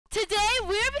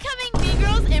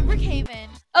Brookhaven.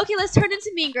 Okay, let's turn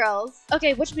into Mean Girls.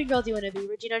 Okay, which Mean Girl do you want to be?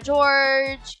 Regina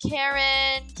George,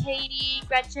 Karen, Katie,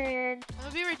 Gretchen? I'm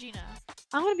gonna be Regina.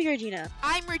 I want to be Regina.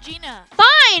 I'm Regina.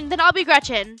 Fine, then I'll be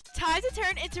Gretchen. Time to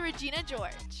turn into Regina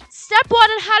George. Step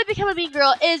 1 on how to become a Mean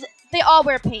Girl is they all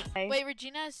wear pink. Wait,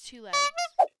 Regina has 2 legs.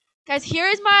 Guys, here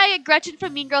is my Gretchen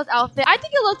from Mean Girls outfit. I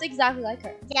think it looks exactly like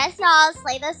her. Yes, y'all,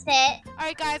 slay this fit.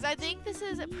 Alright guys, I think this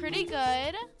is pretty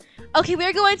good. Okay,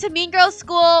 we're going to Mean Girls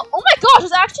school. Oh my gosh,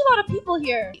 there's actually a lot of people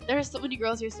here. There's so many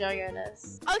girls here staring at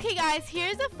us. Okay guys,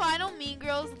 here's the final Mean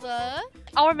Girls look.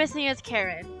 All we're missing is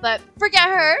Karen, but forget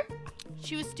her.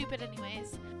 She was stupid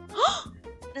anyways.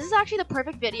 This is actually the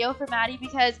perfect video for Maddie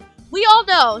because we all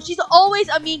know she's always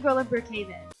a mean girl in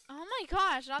Brookhaven. Oh my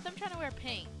gosh, not them trying to wear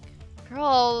pink.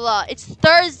 Girl, it's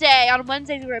Thursday. On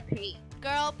Wednesdays we wear pink.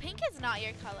 Girl, pink is not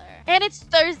your color. And it's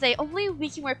Thursday. Only we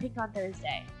can wear pink on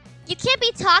Thursday. You can't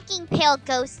be talking, pale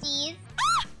ghosties.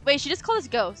 Wait, she just called us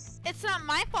ghosts. It's not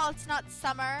my fault it's not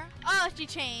summer. Oh, she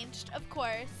changed, of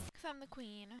course. Because I'm the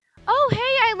queen. Oh, hey,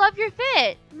 I love your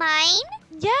fit. Mine?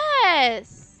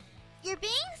 Yes. You're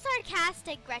being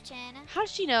sarcastic, Gretchen. How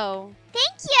does she know?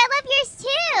 Thank you, I love yours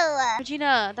too.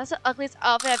 Regina, that's the ugliest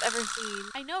outfit I've ever seen.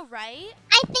 I know, right?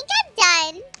 I think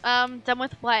I'm done. Done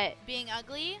with what? Being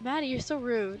ugly? Maddie, you're so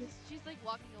rude. She's like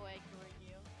walking away, ignoring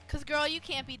you. Because girl, you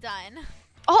can't be done.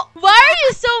 Oh, why are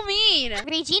you so mean?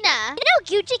 Regina, you know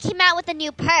Gucci came out with a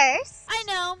new purse? I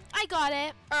know, I got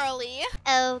it. Early.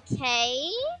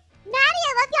 Okay. Maddie,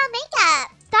 I love y'all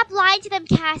makeup. Stop lying to them,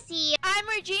 Cassie. I'm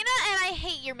Regina and I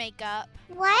hate your makeup.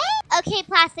 What? Okay,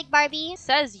 plastic Barbie.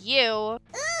 Says you.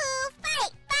 Ooh,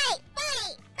 fight.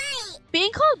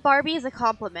 Being called Barbie is a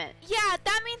compliment. Yeah,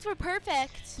 that means we're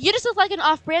perfect. You just look like an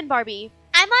off-brand Barbie.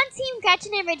 I'm on Team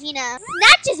Gretchen and Regina.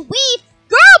 Snatches weave.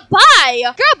 Girl, bye!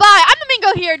 Girl, bye! I'm the mean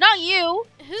girl here, not you!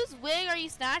 Whose wig are you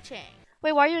snatching?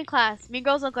 Wait, why are you in class? Mean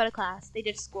girls don't go to class. They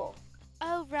ditch school.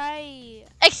 Oh, right.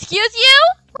 Excuse you?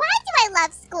 Why do I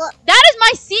love school? That is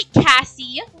my seat,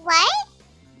 Cassie! What?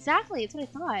 Exactly, that's what I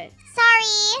thought.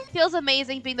 Sorry. Feels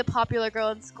amazing being the popular girl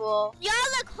in school. Y'all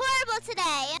look horrible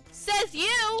today. Says you.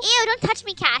 Ew, don't touch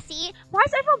me, Cassie. Why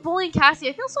is everyone bullying Cassie?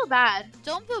 I feel so bad.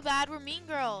 Don't feel bad, we're mean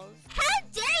girls. How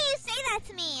dare you say that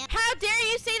to me? How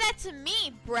dare you say that to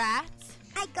me, brat?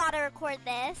 I gotta record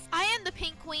this. I am the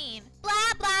pink queen. Blah,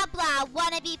 blah, blah.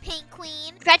 Wanna be pink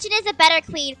queen? Gretchen is a better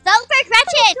queen. Vote for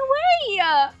Gretchen. No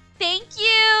way! Thank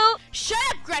you! Shut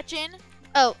up, Gretchen.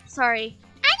 Oh, sorry.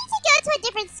 I need to go to a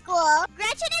different school.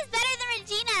 Gretchen is better than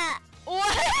Regina.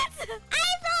 What? I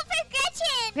vote for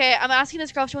Gretchen. Okay, I'm asking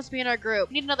this girl if she wants to be in our group.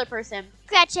 We need another person.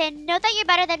 Gretchen, know that you're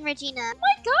better than Regina. Oh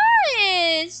my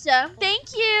gosh!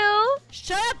 Thank you!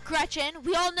 Shut up, Gretchen.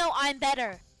 We all know I'm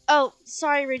better. Oh,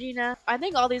 sorry, Regina. I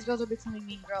think all these girls are becoming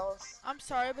mean girls. I'm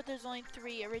sorry, but there's only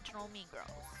 3 original mean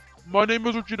girls. My name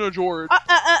is Regina George.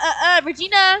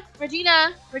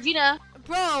 Regina.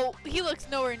 Bro, he looks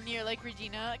nowhere near like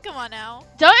Regina. Come on now.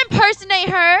 Don't impersonate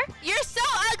her. You're so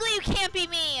ugly, you can't be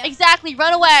me. Exactly,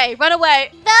 run away. Vote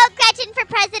Gretchen for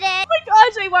president. Oh my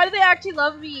gosh, wait, why do they actually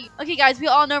love me? Okay, guys, we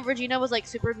all know Regina was like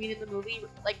super mean in the movie.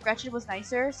 Like, Gretchen was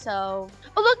nicer, so.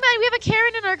 Oh, look, man, we have a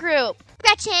Karen in our group.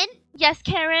 Gretchen, Yes,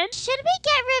 Karen? should we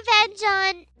get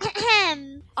revenge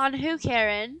on On who,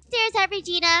 Karen? Stairs at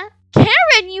Regina?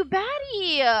 Karen, you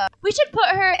baddie. We should put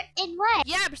her In what?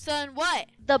 Yeah, but son, what?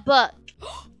 the book.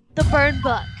 The burn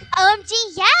book. OMG,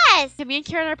 yes! Me and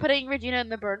Karen are putting Regina in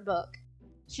the burn book.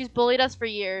 She's bullied us for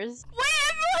years.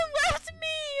 Wait, everyone left me.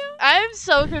 I'm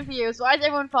so confused. Why is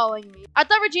everyone following me? I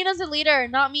thought Regina's the leader,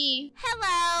 not me.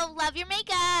 Hello, love your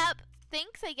makeup.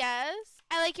 Thanks, I guess.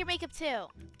 I like your makeup too.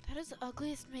 That is the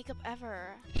ugliest makeup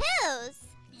ever. Whose?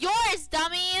 Yours,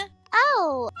 dummy.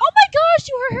 Oh, Oh my gosh,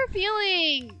 you hurt her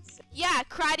feelings. Yeah,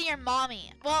 cry to your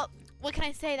mommy. Well, what can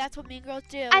I say? That's what mean girls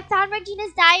do. I found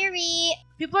Regina's diary.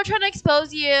 People are trying to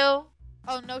expose you.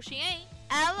 Oh, no, she ain't.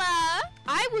 Ella,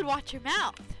 I would watch your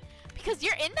mouth. Because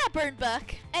you're in that burn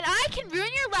book. And I can ruin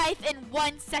your life in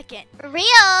 1 second. Real?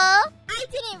 I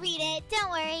didn't read it, don't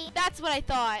worry. That's what I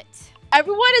thought.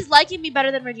 Everyone is liking me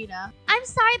better than Regina. I'm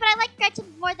sorry, but I like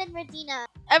Gretchen more than Regina.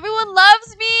 Everyone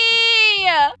loves me.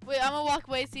 Wait, I'm gonna walk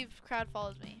away, see if the crowd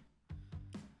follows me.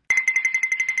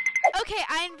 Okay,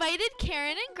 I invited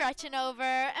Karen and Gretchen over,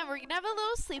 and we're gonna have a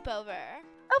little sleepover.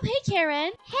 Oh, hey,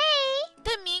 Karen. Hey!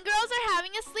 The mean girls are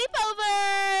having a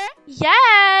sleepover.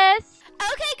 Yes.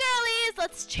 Okay, girlies,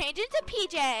 let's change into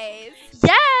PJs.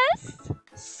 Yes.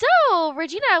 So,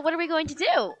 Regina, what are we going to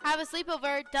do? Have a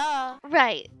sleepover, duh.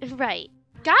 Right.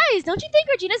 Guys, don't you think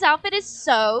Regina's outfit is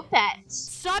so fetch?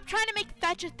 Stop trying to make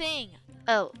fetch a thing.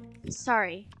 Oh,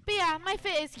 sorry. But yeah, my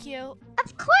fit is cute.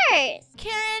 Of course!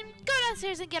 Karen, go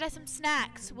downstairs and get us some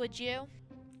snacks, would you?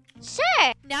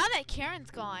 Sure. Now that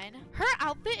Karen's gone, her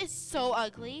outfit is so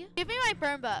ugly. Give me my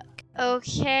burn book.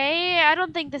 Okay, I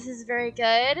don't think this is very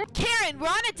good. Karen, we're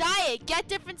on a diet. Get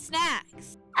different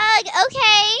snacks.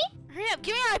 Okay. Hurry up,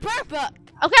 give me my burn book.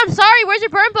 Okay, I'm sorry. Where's your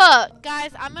burn book?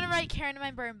 Guys, I'm gonna write Karen in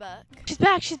my burn book. She's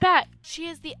back. She's back. She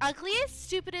is the ugliest,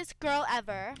 stupidest girl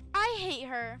ever. I hate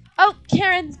her. Oh,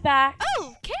 Karen's back.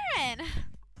 Oh, Karen!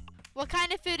 What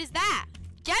kind of food is that?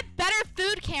 Get better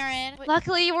food, Karen. Wait,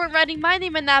 Luckily, you weren't writing my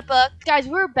name in that book. Guys,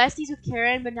 we were besties with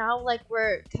Karen, but now, like,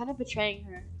 we're kind of betraying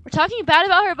her. We're talking bad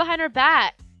about her behind her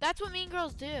back. that's what mean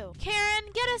girls do. Karen,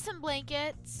 get us some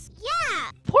blankets. Yeah.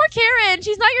 Poor Karen.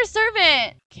 She's not your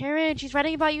servant. Karen, she's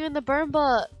writing about you in the burn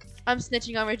book. I'm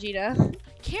snitching on Regina.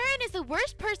 Karen is the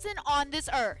worst person on this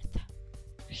earth.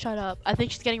 Shut up. I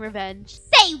think she's getting revenge.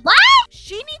 Say what?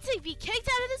 She needs to be kicked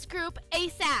out of this group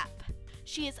ASAP.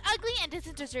 She is ugly and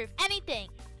doesn't deserve anything.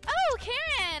 Oh,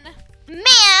 Karen!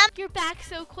 Ma'am. You're back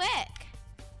so quick.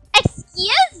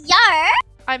 Excuse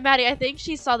ya. Maddie, I think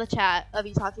she saw the chat of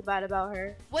you talking bad about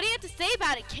her. What do you have to say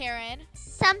about it, Karen?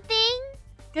 Something?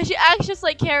 Because she acts just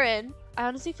like Karen. I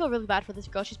honestly feel really bad for this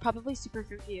girl. She's probably super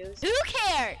confused. Who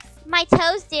cares? My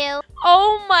toes do.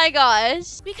 Oh my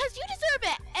gosh. Because you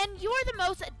deserve it, and you are the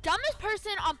most dumbest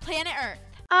person on planet Earth.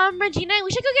 Regina,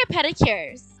 we should go get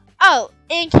pedicures. Oh,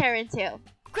 and Karen too.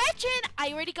 Gretchen,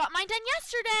 I already got mine done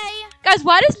yesterday. Guys,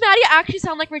 why does Maddie actually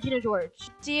sound like Regina George?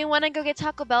 Do you want to go get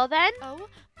Taco Bell then? Oh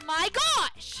my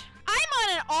gosh!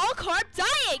 I'm on an all-carb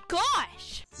diet,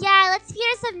 gosh! Yeah, let's feed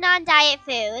her some non-diet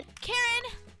food. Karen,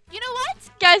 you know what?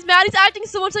 Guys, Maddie's acting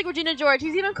so much like Regina George.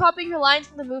 He's even copying her lines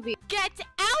from the movie. Get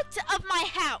out of my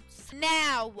house,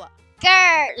 now!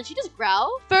 Grr. Did she just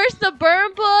growl? First the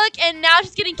burn book, and now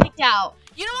she's getting kicked out.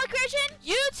 You know what, Gretchen?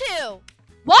 You too!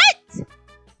 What? Girl,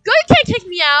 you can't kick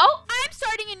me out. I'm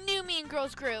starting a new Mean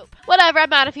Girls group Whatever,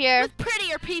 I'm out of here. with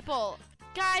prettier people.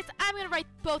 Guys, I'm gonna write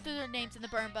both of their names in the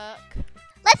burn book.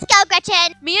 Let's go,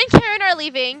 Gretchen. Me and Karen are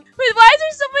leaving. Wait, why is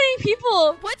there so many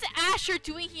people? What's Asher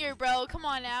doing here, bro? Come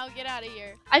on now, get out of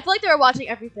here. I feel like they were watching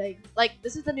everything. Like,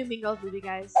 this is the new Mean Girls movie,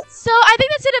 guys. So, I think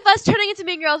that's it of us turning into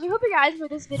Mean Girls. We hope you guys enjoyed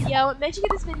this video. Make sure you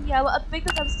give this video a big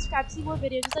thumbs up, subscribe to see more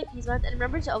videos just like these ones. And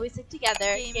remember to always stick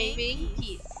together. Gaming.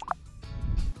 Peace.